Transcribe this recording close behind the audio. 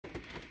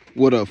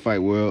What up,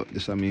 Fight World?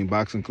 This Amin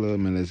Boxing Club,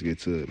 man. Let's get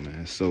to it,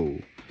 man. So,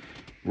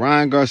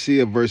 Ryan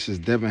Garcia versus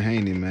Devin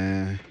Haney,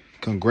 man.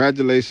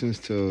 Congratulations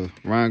to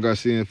Ryan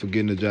Garcia for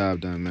getting the job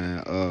done,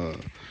 man.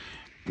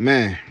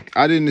 Man,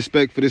 I didn't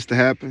expect for this to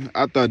happen.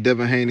 I thought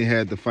Devin Haney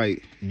had to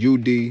fight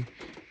UD,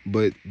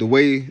 but the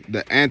way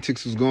the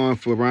antics was going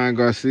for Ryan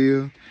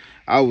Garcia,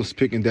 I was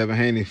picking Devin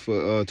Haney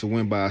for to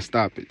win by a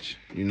stoppage.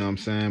 You know what I'm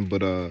saying?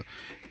 But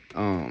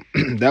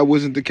that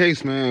wasn't the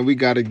case, man. We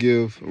got to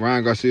give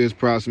Ryan Garcia his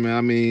props, man. I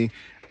mean,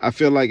 I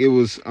feel like it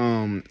was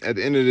at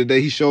the end of the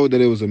day, he showed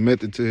that it was a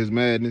method to his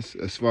madness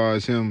as far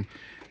as him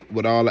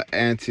with all the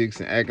antics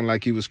and acting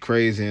like he was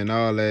crazy and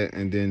all that,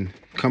 and then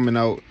coming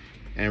out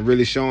and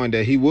really showing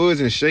that he was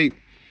in shape.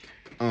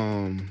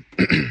 Ryan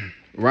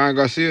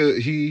Garcia,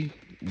 he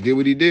did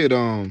what he did.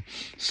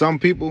 Some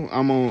people,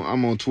 I'm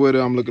on Twitter,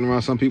 I'm looking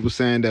around, some people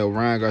saying that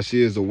Ryan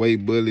Garcia is a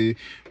weight bully,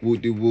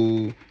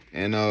 woo-de-woo,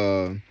 and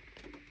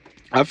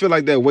I feel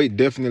like that weight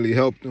definitely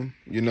helped him.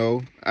 You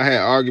know, I had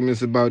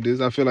arguments about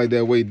this. I feel like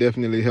that weight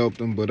definitely helped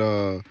him. But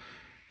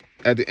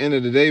at the end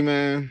of the day,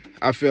 man,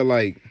 I feel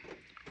like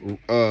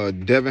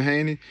Devin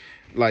Haney,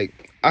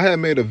 like I had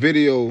made a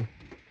video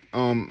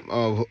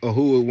of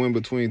who would win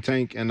between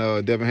Tank and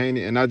Devin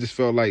Haney, and I just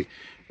felt like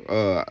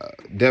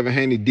Devin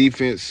Haney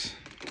defense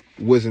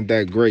wasn't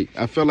that great.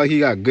 I felt like he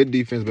got good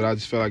defense, but I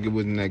just felt like it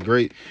wasn't that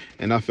great.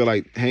 And I feel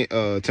like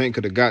Tank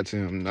could have got to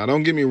him. Now,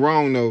 don't get me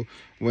wrong, though.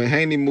 When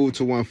Haney moved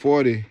to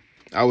 140,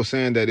 I was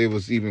saying that it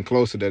was even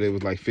closer, that it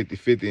was like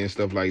 50-50 and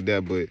stuff like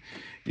that. But,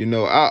 you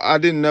know, I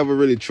didn't never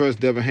really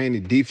trust Devin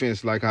Haney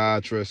defense like how I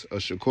trust a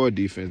Shakur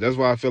defense. That's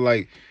why I feel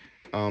like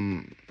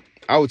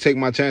I would take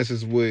my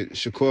chances with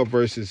Shakur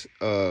versus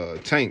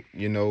Tank,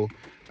 you know.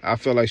 I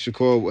feel like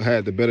Shakur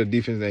had the better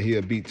defense that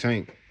he'll beat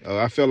Tank.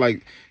 I feel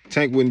like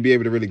Tank wouldn't be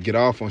able to really get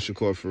off on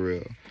Shakur for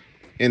real.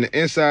 In the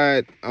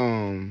inside,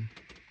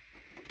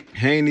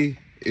 Haney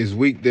is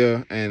weak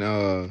there, and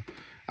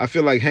I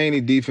feel like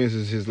Haney defense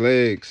is his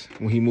legs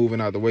when he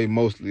moving out the way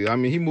mostly. I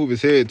mean, he move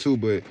his head too,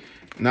 but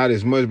not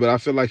as much. But I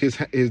feel like his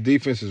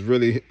defense is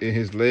really in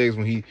his legs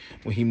when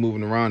he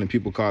moving around and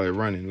people call it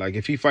running. Like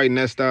if he fighting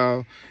that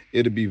style,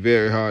 it'll be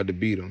very hard to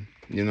beat him.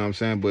 You know what I'm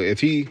saying? But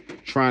if he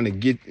trying to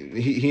get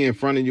he in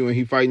front of you and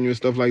he fighting you and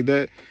stuff like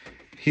that,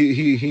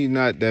 he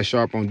not that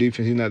sharp on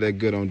defense. He's not that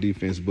good on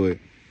defense. But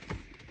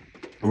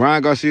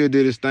Ryan Garcia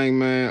did his thing,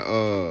 man.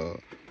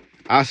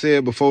 I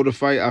said before the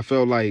fight, I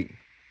felt like,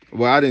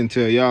 well, I didn't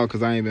tell y'all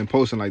because I ain't been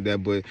posting like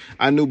that, but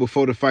I knew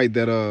before the fight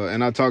that,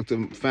 and I talked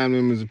to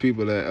family members and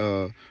people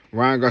that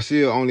Ryan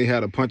Garcia only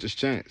had a puncher's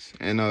chance.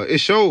 And it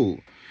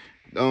showed.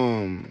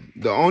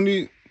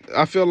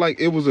 I feel like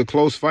it was a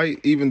close fight,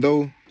 even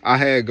though I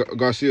had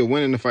Garcia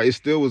winning the fight, it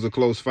still was a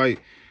close fight.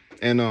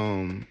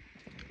 And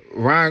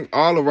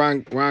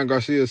Ryan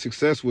Garcia's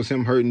success was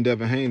him hurting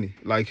Devin Haney.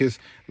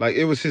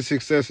 It was his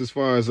success as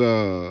far as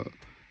the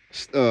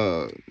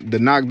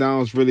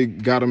knockdowns really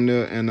got him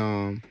there.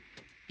 And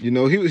you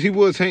know, he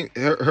was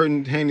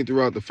hurting Haney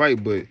throughout the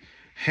fight, but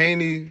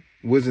Haney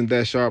wasn't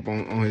that sharp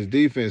on his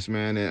defense,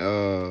 man.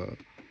 And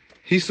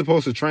he's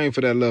supposed to train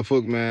for that left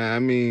hook, man. I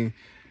mean,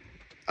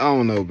 I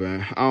don't know,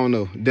 man. I don't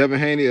know. Devin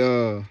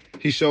Haney,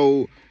 he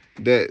showed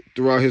that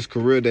throughout his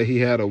career that he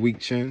had a weak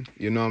chin.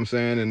 You know what I'm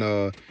saying?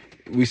 And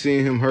we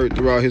seen him hurt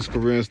throughout his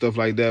career and stuff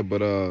like that.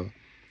 But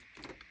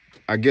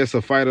I guess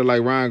a fighter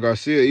like Ryan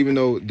Garcia, even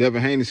though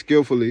Devin Haney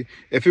skillfully,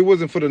 if it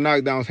wasn't for the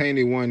knockdowns,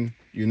 Haney won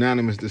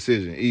unanimous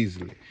decision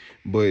easily.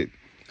 But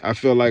I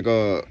feel like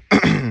you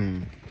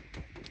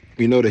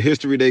know, the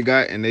history they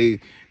got, and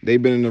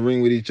they've been in the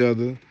ring with each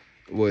other,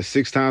 what,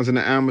 6 times in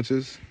the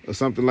amateurs or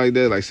something like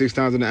that, like 6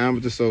 times in the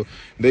amateurs. So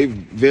they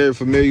very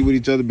familiar with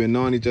each other, been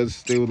knowing each other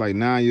since they was like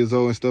 9 years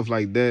old and stuff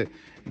like that.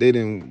 They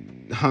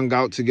done hung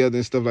out together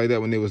and stuff like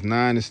that when they was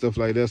 9 and stuff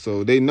like that.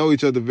 So they know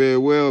each other very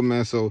well,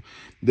 man. So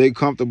they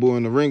comfortable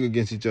in the ring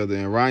against each other.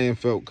 And Ryan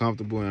felt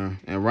comfortable,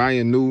 and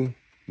Ryan knew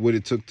what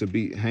it took to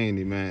beat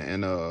Haney,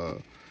 man.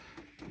 And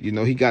you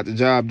know, he got the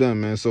job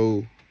done, man.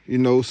 So, you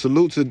know,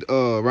 salute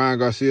to Ryan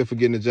Garcia for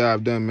getting the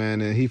job done,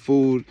 man. And he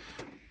fooled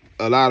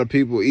a lot of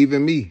people,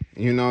 even me,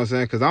 you know what I'm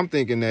saying? Because I'm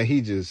thinking that he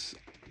just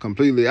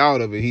completely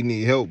out of it. He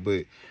need help.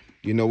 But,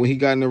 you know, when he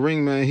got in the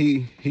ring, man,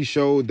 he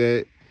showed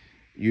that,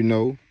 you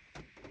know,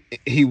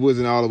 he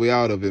wasn't all the way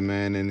out of it,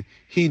 man. And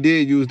he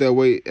did use that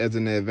weight as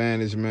an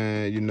advantage,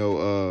 man, you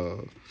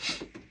know,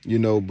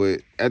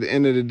 but at the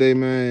end of the day,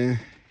 man,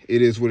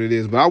 it is what it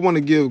is. But I want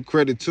to give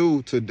credit,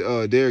 too,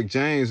 to Derrick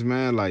James,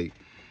 man. Like,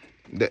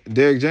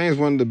 Derrick James,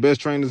 one of the best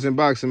trainers in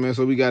boxing, man,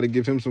 so we got to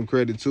give him some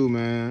credit, too,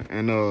 man.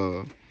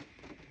 And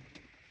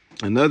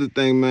another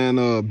thing, man,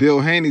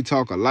 Bill Haney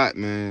talk a lot,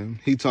 man.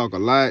 He talk a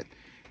lot.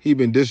 He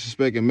been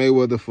disrespecting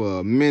Mayweather for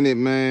a minute,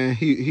 man.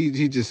 He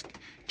just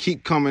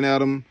keep coming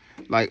at him,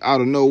 like,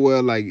 out of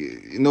nowhere. Like,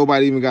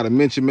 nobody even got to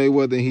mention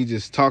Mayweather, and he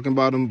just talking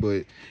about him.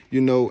 But,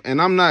 you know,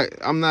 and I'm not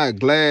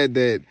glad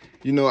that,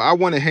 you know, I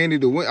wanted Haney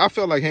to win. I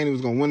felt like Haney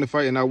was going to win the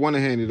fight, and I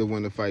wanted Haney to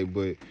win the fight.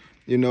 But,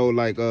 you know,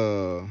 like,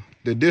 the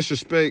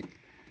disrespect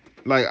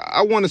like,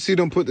 I want to see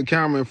them put the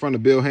camera in front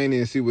of Bill Haney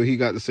and see what he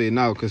got to say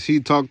now, because he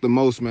talked the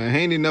most, man.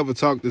 Haney never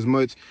talked as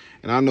much,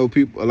 and I know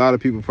a lot of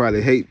people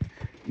probably hate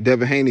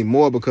Devin Haney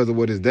more because of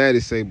what his daddy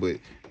say, but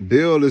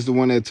Bill is the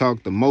one that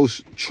talked the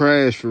most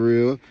trash for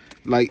real.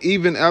 Like,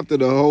 even after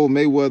the whole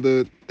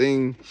Mayweather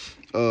thing,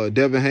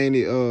 Devin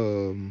Haney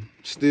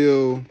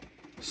still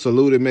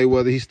saluted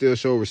Mayweather. He still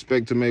showed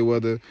respect to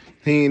Mayweather.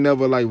 He ain't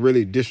never, like,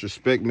 really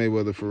disrespect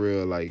Mayweather for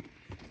real. Like,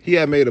 he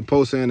had made a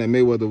post saying that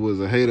Mayweather was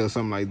a hater or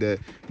something like that.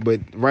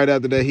 But right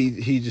after that,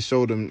 he just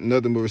showed him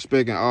nothing but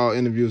respect in all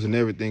interviews and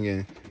everything.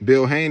 And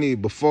Bill Haney,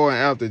 before and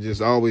after,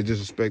 just always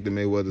disrespected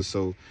Mayweather.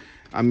 So,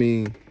 I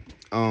mean,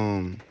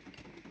 I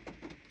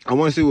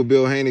want to see what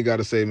Bill Haney got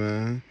to say,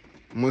 man.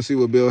 I want to see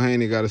what Bill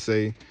Haney got to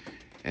say.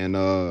 And,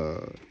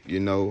 you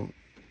know,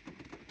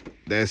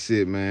 that's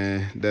it,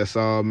 man. That's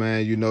all,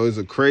 man. You know, it's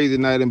a crazy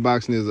night in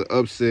boxing. It's an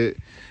upset.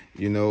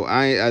 You know,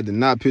 I did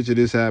not picture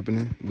this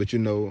happening. But, you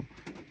know,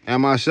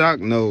 am I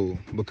shocked? No,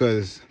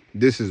 because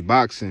this is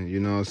boxing, you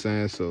know what I'm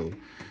saying? So,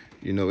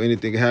 you know,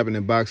 anything can happen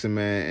in boxing,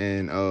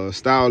 man. And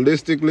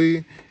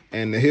stylistically,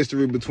 and the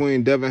history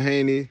between Devin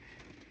Haney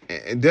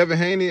and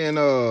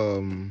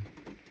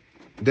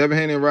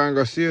Ryan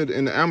Garcia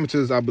in the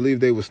amateurs, I believe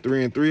they was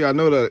 3-3. I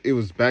know that it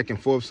was back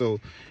and forth, so,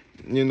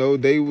 you know,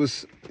 they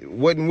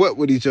wasn't what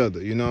with each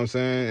other, you know what I'm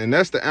saying? And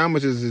that's the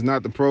amateurs, is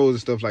not the pros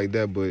and stuff like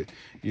that, but,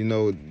 you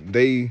know,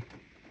 they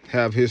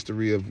have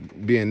history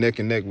of being neck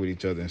and neck with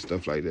each other and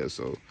stuff like that.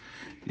 So,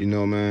 you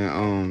know,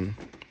 man,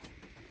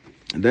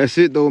 that's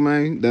it though,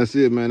 man. That's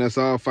it, man. That's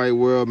all, Fight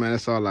World, man.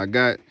 That's all I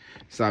got.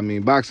 It's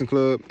Amin Boxing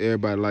Club.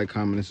 Everybody like,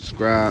 comment, and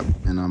subscribe,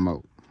 and I'm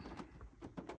out.